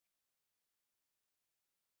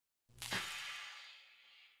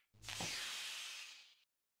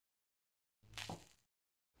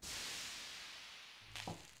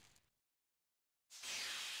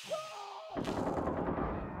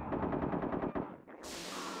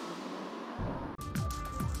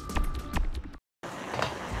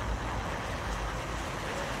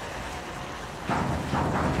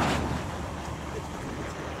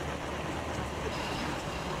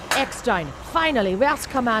Eckstein, finally, where's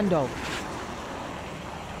Commando?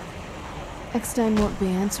 Eckstein won't be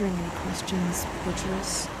answering any questions,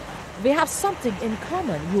 Butcheress. We have something in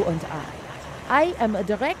common, you and I. I am a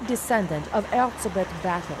direct descendant of Erzsébet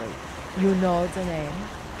Bathory. You know the name?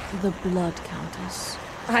 The Blood Countess.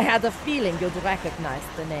 I had a feeling you'd recognize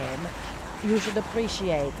the name. You should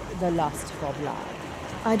appreciate the lust for blood.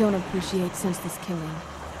 I don't appreciate senseless killing.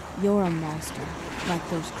 You're a monster, like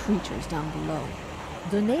those creatures down below.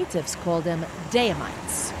 The natives call them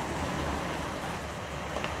Daemites.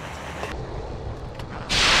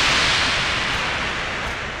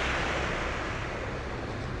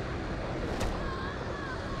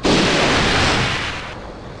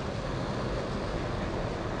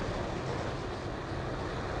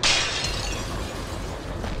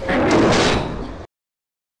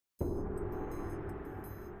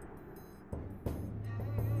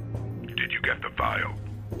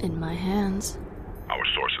 In my hands. Our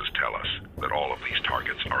sources tell us that all of these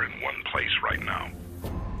targets are in one place right now.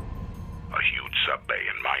 A huge sub-bay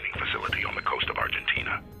and mining facility on the coast of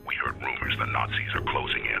Argentina. We heard rumors the Nazis are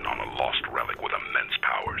closing in on a lost relic with immense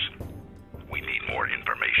powers. We need more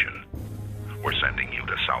information. We're sending you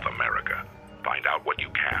to South America. Find out what you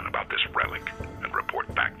can about this relic and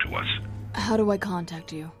report back to us. How do I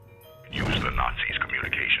contact you? Use the Nazis'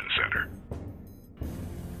 communication center.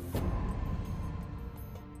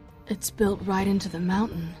 It's built right into the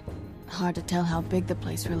mountain. Hard to tell how big the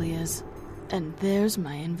place really is. And there's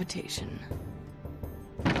my invitation.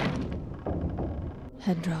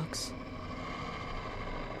 Hedrox.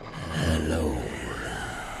 Hello.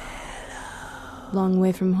 Long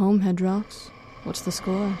way from home, Hedrox. What's the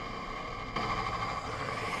score?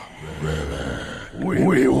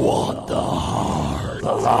 We want the heart.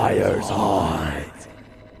 The liar's heart.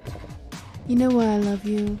 You know why I love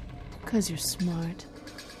you? 'Cause you're smart.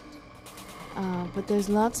 But there's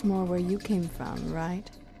lots more where you came from,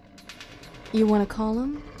 right? You want to call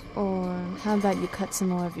him? Or how about you cut some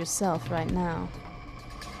more of yourself right now?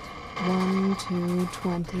 1, 2,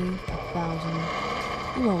 20, 1,000.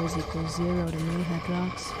 You always equal 0 to me,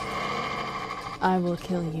 Hedrox. I will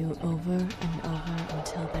kill you over and over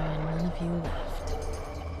until there are none of you left.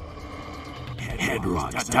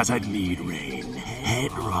 Hedrox doesn't need rain.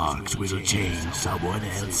 Hedrox will change someone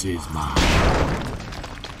else's mind.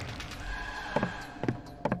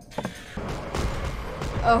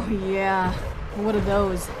 Oh yeah, what are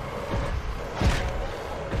those?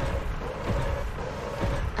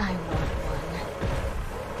 I want one.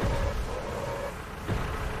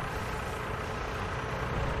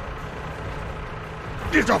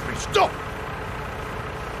 Get off me, stop!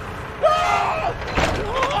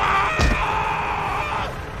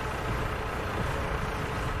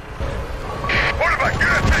 What about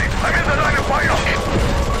guillotine? I'm in the line of fire!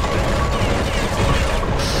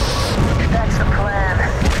 That's the plan.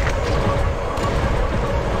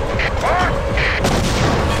 What?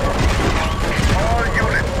 All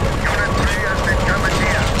units. Unit 3 has been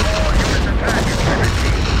commandeered. All units attack.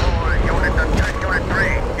 All units attack Unit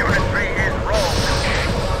 3. Unit 3 is rogue.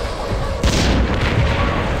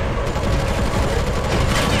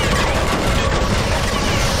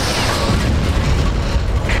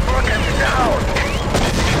 Look him down.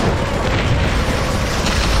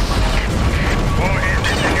 Who is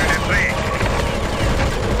this in Unit 3?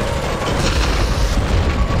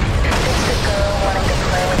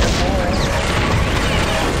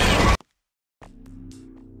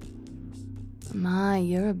 My,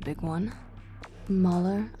 you're a big one.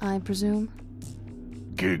 Mahler, I presume?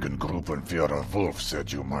 Gegengruppenführer Wolf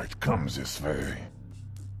said you might come this way.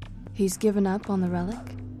 He's given up on the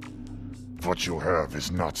relic? What you have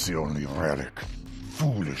is not the only relic.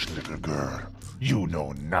 Foolish little girl. You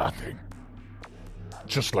know nothing.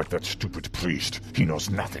 Just like that stupid priest, he knows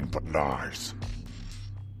nothing but lies.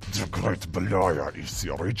 The great Beliar is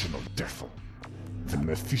the original devil. When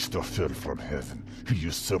Mephisto fell from heaven, he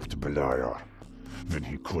usurped Beliar. When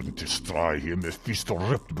he couldn't destroy him, Mephisto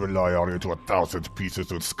ripped Beliar into 1,000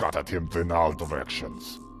 pieces and scattered him in all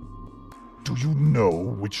directions. Do you know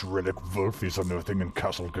which relic Wolf is unearthing in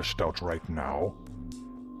Castle Gestalt right now?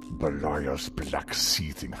 Beliar's black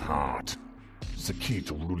seething heart. The key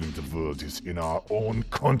to ruling the world is in our own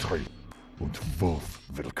country, and Wolf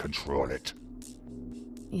will control it.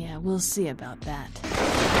 Yeah, we'll see about that.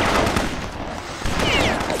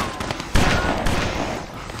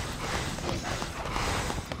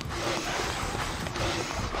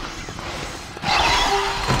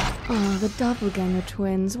 Oh, the doppelganger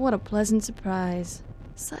twins. What a pleasant surprise.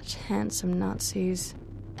 Such handsome Nazis.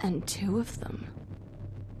 And 2 of them.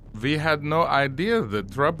 We had no idea the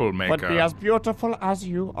troublemaker... Would be as beautiful as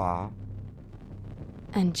you are.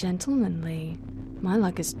 And gentlemanly. My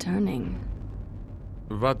luck is turning.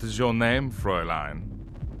 What is your name, Fräulein?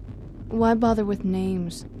 Why bother with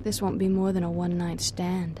names? This won't be more than a one-night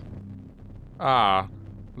stand. Ah,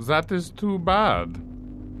 that is too bad.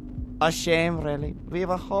 A shame, really. We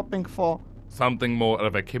were hoping for... Something more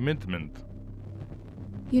of a commitment.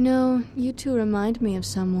 You know, you two remind me of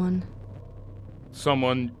someone.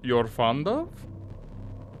 Someone you're fond of?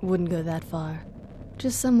 Wouldn't go that far.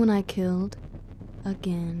 Just someone I killed.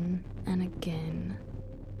 Again and again.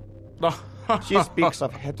 She speaks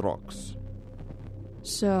of Hedrox.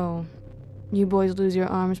 So, you boys lose your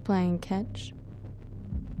arms playing catch?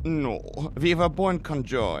 No, we were born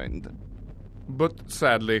conjoined. But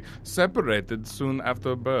sadly, separated soon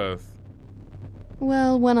after birth.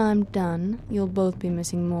 Well, when I'm done, you'll both be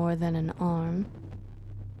missing more than an arm.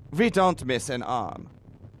 We don't miss an arm.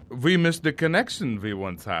 We miss the connection we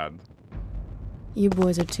once had. You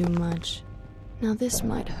boys are too much. Now this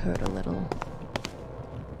might hurt a little.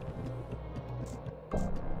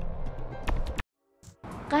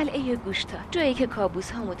 قلعه گوشتا، جایی که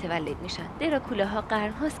کابوس ها متولد میشن. دراکولاها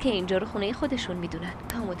قرن هاست که اینجا رو خونه خودشون میدونن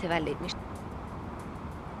تا متولد میشن.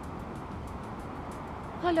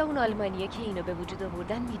 حالا اون آلمانیه که اینو به وجود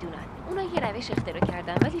آوردن میدونن. اونا یه روش اختراع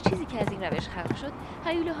کردن، ولی چیزی که از این روش خلق شد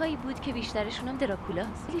هیولاهایی بود که بیشترشون هم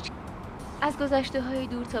دراکولاست. از گذشته های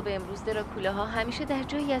دور تا به امروز دراکولاها همیشه در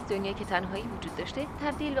جایی از دنیا که تنهایی وجود داشته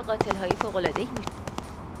تبدیل به قاتل های فوق العاده ای میشن.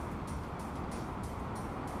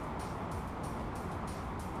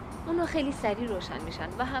 اونا خیلی سریع روشن میشن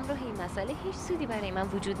و همراه این مسئله هیچ سودی برای من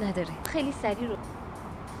وجود نداره. خیلی سریع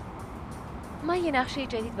من یه نقشه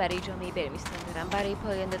جدید برای جامعه برمیستان دارم برای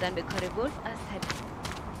پایان دادن به کار ولف از طریق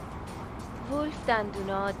ولف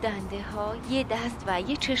دندونا، دنده ها، یه دست و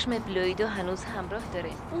یه چشم بلویدو هنوز همراه داره.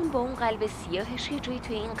 اون با اون قلب سیاهش یه جایی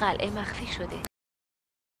توی این قلعه مخفی شده.